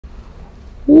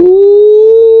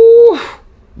Ooh,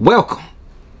 welcome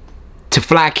to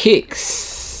Fly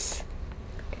Kicks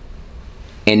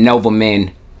and Nova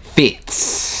Men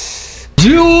Fits.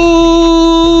 YouTube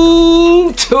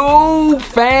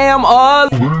fam,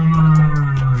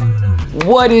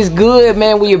 what is good,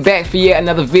 man? We are back for yet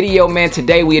another video, man.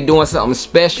 Today we are doing something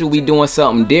special. We doing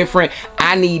something different.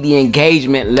 I need the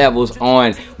engagement levels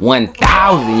on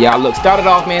 1,000, y'all. Look, started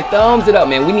off, man, thumbs it up,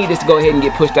 man. We need this to go ahead and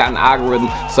get pushed out in the algorithm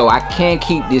so I can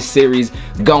keep this series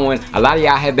going. A lot of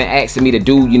y'all have been asking me to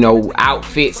do, you know,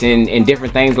 outfits and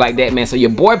different things like that, man. So your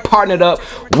boy partnered up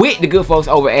with the good folks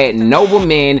over at Nova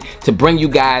Men to bring you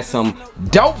guys some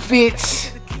dope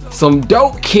fits, some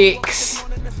dope kicks.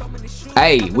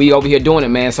 Hey, we over here doing it,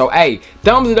 man. So hey,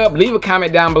 thumbs it up, leave a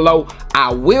comment down below.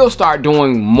 I will start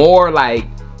doing more like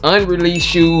unreleased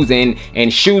shoes and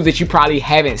shoes that you probably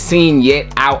haven't seen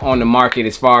yet out on the market,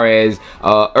 as far as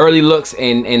early looks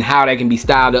and how they can be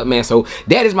styled up, man. So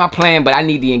that is my plan, but I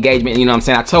need the engagement, you know what I'm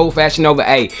saying? I told Fashionnova,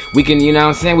 hey, we can, you know what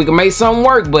I'm saying, we can make something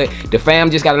work, but the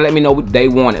fam just gotta let me know what they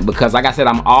want it, because like I said,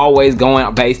 I'm always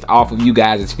going based off of you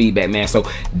guys' feedback, man. So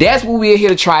that's what we're here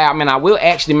to try out, man. I will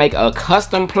actually make a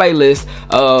custom playlist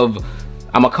of,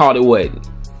 I'm gonna call it what?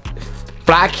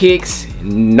 Fly Kicks,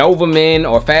 Nova Men,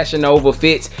 or Fashionnova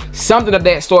Fits, something of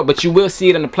that sort, but you will see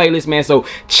it on the playlist, man. So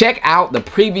check out the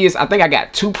previous, I think I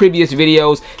got 2 previous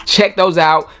videos. Check those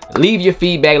out. Leave your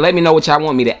feedback. Let me know what y'all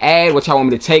want me to add, what y'all want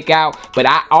me to take out. But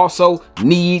I also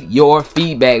need your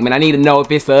feedback, man. I need to know if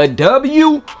it's a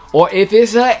W or if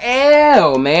it's a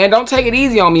L, man. Don't take it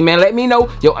easy on me, man. Let me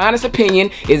know your honest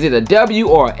opinion. Is it a W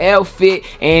or a L fit?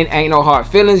 And ain't no hard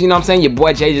feelings, you know what I'm saying? Your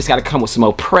boy Jay just got to come with some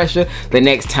more pressure the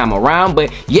next time around.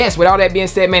 But yes, with all that being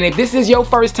said, man, if this is your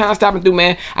first time stopping through,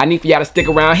 man, I need for y'all to stick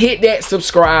around. Hit that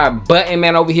subscribe button,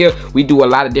 man. Over here, we do a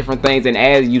lot of different things. And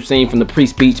as you've seen from the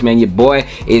pre-speech, man, your boy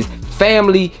is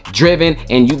family driven,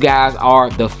 and you guys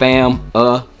are the fam.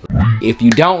 If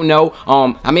you don't know,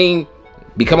 I mean,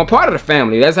 become a part of the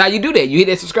family. That's how you do that. You hit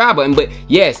that subscribe button. But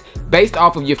yes, based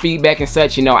off of your feedback and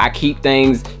such, you know, I keep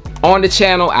things on the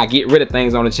channel. I get rid of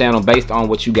things on the channel based on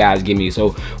what you guys give me.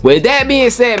 So with that being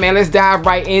said, man, let's dive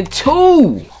right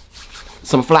into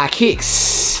some Fly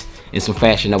Kicks and some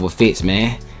Fashionnova Fits,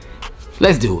 man.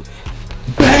 Let's do it.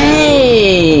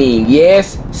 Bang!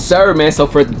 Yes, sir, man. So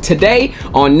for today,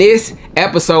 on this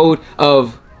episode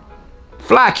of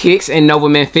Fly Kicks and Nova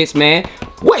Men Fits, man,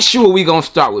 what shoe are we gonna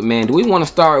start with, man? Do we want to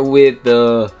start with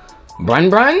the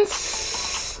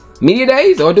Bruns Media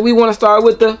Days, or do we want to start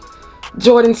with the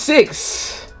Jordan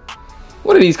 6?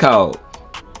 What are these called?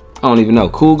 I don't even know.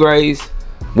 Cool Grays,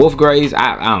 Wolf Grays.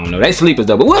 I don't know. They sleepers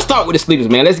though. But we'll start with the sleepers,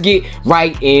 man. Let's get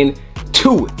right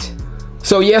into it.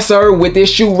 So yes, sir, with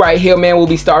this shoe right here, man, we'll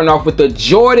be starting off with the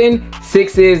Jordan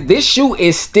 6s. This shoe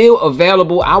is still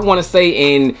available, I want to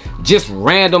say, in just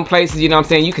random places, you know what I'm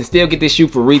saying? You can still get this shoe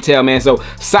for retail, man. So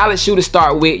solid shoe to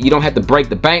start with. You don't have to break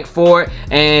the bank for it,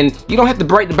 and you don't have to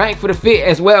break the bank for the fit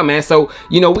as well, man. So,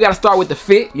 you know, we got to start with the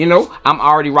fit, you know. I'm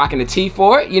already rocking the tee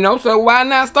for it, you know, so why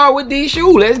not start with these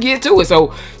shoes? Let's get to it.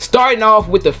 So starting off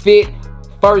with the fit.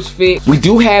 First fit, we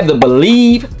do have the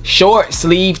Believe short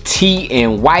sleeve tee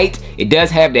in white. It does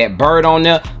have that bird on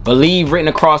there, Believe written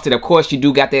across it. Of course, you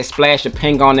do got that splash of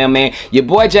pink on there, man. Your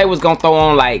boy Jay was gonna throw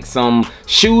on like some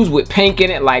shoes with pink in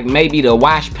it, like maybe the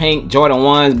wash pink Jordan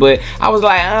 1s, but I was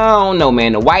like, I don't know,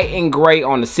 man. The white and gray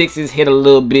on the 6s hit a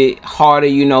little bit harder,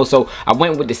 you know, so I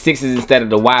went with the 6s instead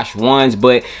of the wash 1s.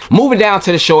 But moving down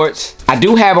to the shorts, I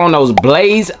do have on those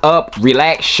Blaze Up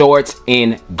Relaxed shorts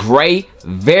in gray.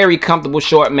 Very comfortable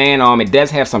short, man. It does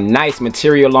have some nice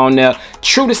material on there,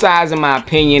 true to size in my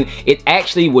opinion. It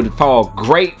actually would fall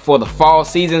great for the fall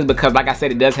seasons because, like I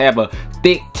said, it does have a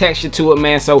thick texture to it,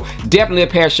 man. So definitely a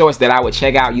pair of shorts that I would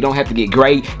check out. You don't have to get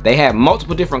gray. They have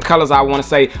multiple different colors, I want to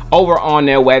say, over on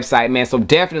their website, man. So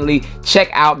definitely check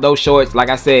out those shorts. Like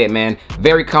I said, man,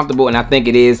 very comfortable, and I think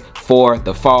it is for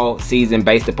the fall season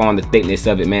based upon the thickness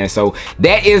of it, man. So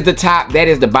that is the top, that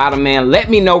is the bottom, man. Let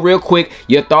me know real quick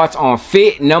your thoughts on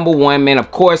fit number 1, man.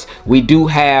 Of course, we do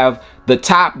have the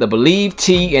top, the Believe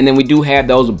tee, and then we do have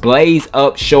those Blaze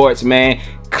Up shorts, man.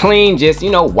 Clean, just, you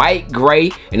know, white,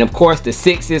 gray, and of course the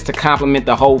 6s to complement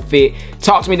the whole fit.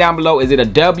 Talk to me down below. Is it a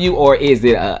W or is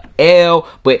it a L?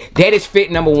 But that is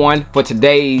fit number 1 for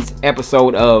today's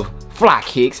episode of Fly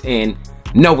Kicks and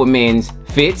Nova Men's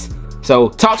Fits. So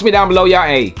talk to me down below, y'all.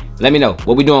 Hey, let me know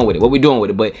what we doing with it, what we doing with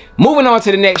it. But moving on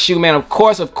to the next shoe, man. Of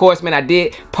course, man, I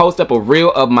did post up a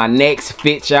reel of my next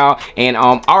fit, y'all. And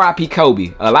RIP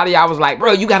Kobe. A lot of y'all was like,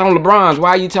 bro, you got on LeBron's. Why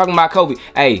are you talking about Kobe?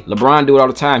 Hey, LeBron do it all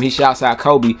the time. He shouts out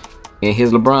Kobe. in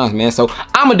his LeBrons, man. So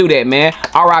I'm gonna do that, man.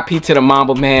 RIP to the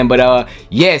Mamba, man. But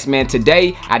yes, man,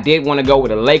 today I did want to go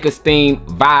with a Lakers theme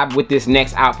vibe with this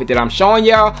next outfit that I'm showing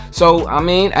y'all. So I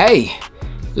mean, hey,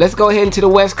 let's go ahead into the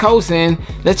West Coast and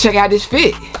let's check out this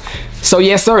fit. So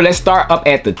yes, sir, let's start up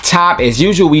at the top. As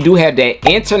usual, we do have that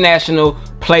International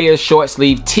Players short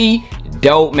sleeve tee.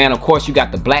 Dope, man. Of course, you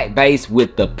got the black base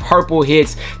with the purple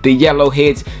hits, the yellow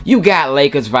hits. You got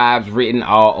Lakers vibes written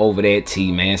all over that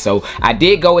tee, man. So I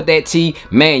did go with that tee.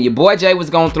 Man, your boy Jay was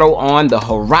gonna throw on the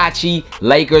Huarache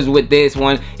Lakers with this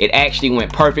one. It actually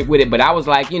went perfect with it, but I was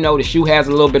like, you know, the shoe has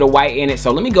a little bit of white in it,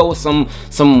 so let me go with some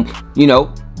you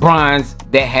know, bronze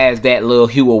that has that little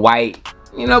hue of white,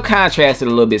 you know, contrasted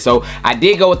a little bit. So I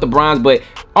did go with the bronze, but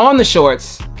on the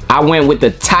shorts, I went with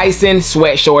the Tyson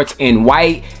sweat shorts in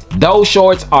white. Those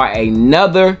shorts are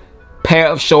another pair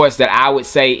of shorts that I would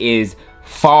say is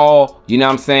fall, you know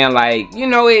what I'm saying? Like, you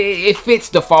know, it fits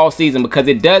the fall season because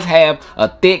it does have a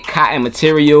thick cotton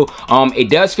material. It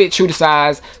does fit true to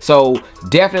size, so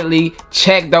definitely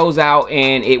check those out,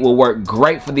 and it will work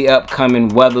great for the upcoming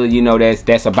weather, you know,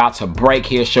 that's about to break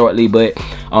here shortly. But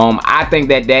I think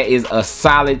that is a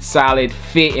solid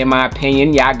fit in my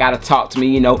opinion. Y'all gotta talk to me,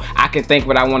 you know. I can think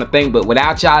what I want to think, but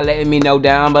without y'all letting me know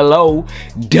down below,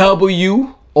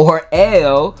 W or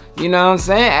L, you know what I'm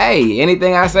saying? Hey,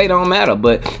 anything I say don't matter.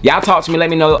 But y'all talk to me, let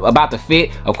me know about the fit.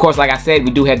 Of course, like I said,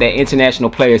 we do have that International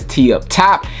Players tee up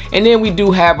top, and then we do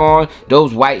have on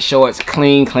those white shorts,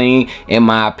 clean in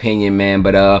my opinion, man.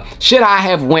 But should I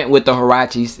have went with the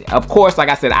Huaraches? Of course, like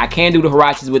I said, I can do the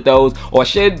Huaraches with those, or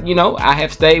should, you know, I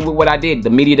have stayed with what I did, the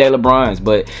Media Day LeBrons.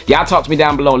 But y'all talk to me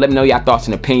down below, let me know y'all thoughts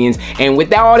and opinions. And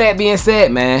with all that being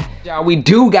said, man, y'all, we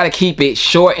do gotta keep it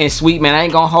short and sweet, man. I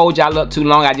ain't gonna hold y'all up too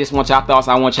long. I just want y'all thoughts,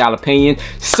 I want y'all opinions.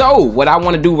 So what I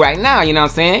want to do right now, you know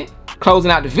what I'm saying, closing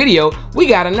out the video, we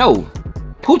gotta know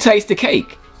who takes the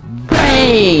cake.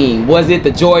 Bang! Was it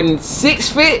the Jordan 6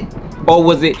 fit, or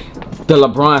was it the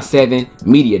LeBron 7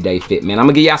 Media Day fit, man? I'm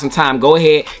gonna give y'all some time. Go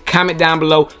ahead, comment down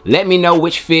below, let me know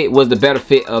which fit was the better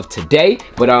fit of today.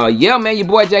 But yeah, man, your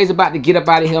boy Jay's about to get up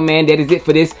out of here, man. That is it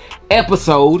for this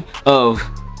episode of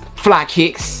Fly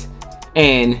Kicks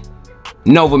and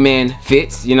Nova Man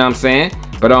fits, you know what I'm saying?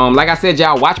 But like I said,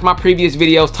 y'all, watch my previous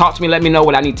videos, talk to me, let me know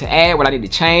what I need to add, what I need to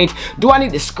change. Do I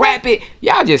need to scrap it?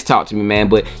 Y'all just talk to me, man.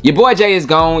 But your boy Jay is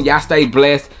gone. Y'all stay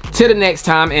blessed till the next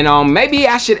time. And maybe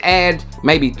I should add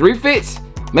maybe 3 fits,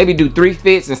 maybe do 3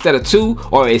 fits instead of 2,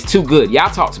 or it's too good.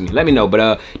 Y'all talk to me, let me know.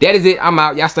 But that is it, I'm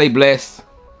out. Y'all stay blessed.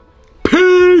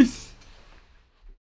 Peace.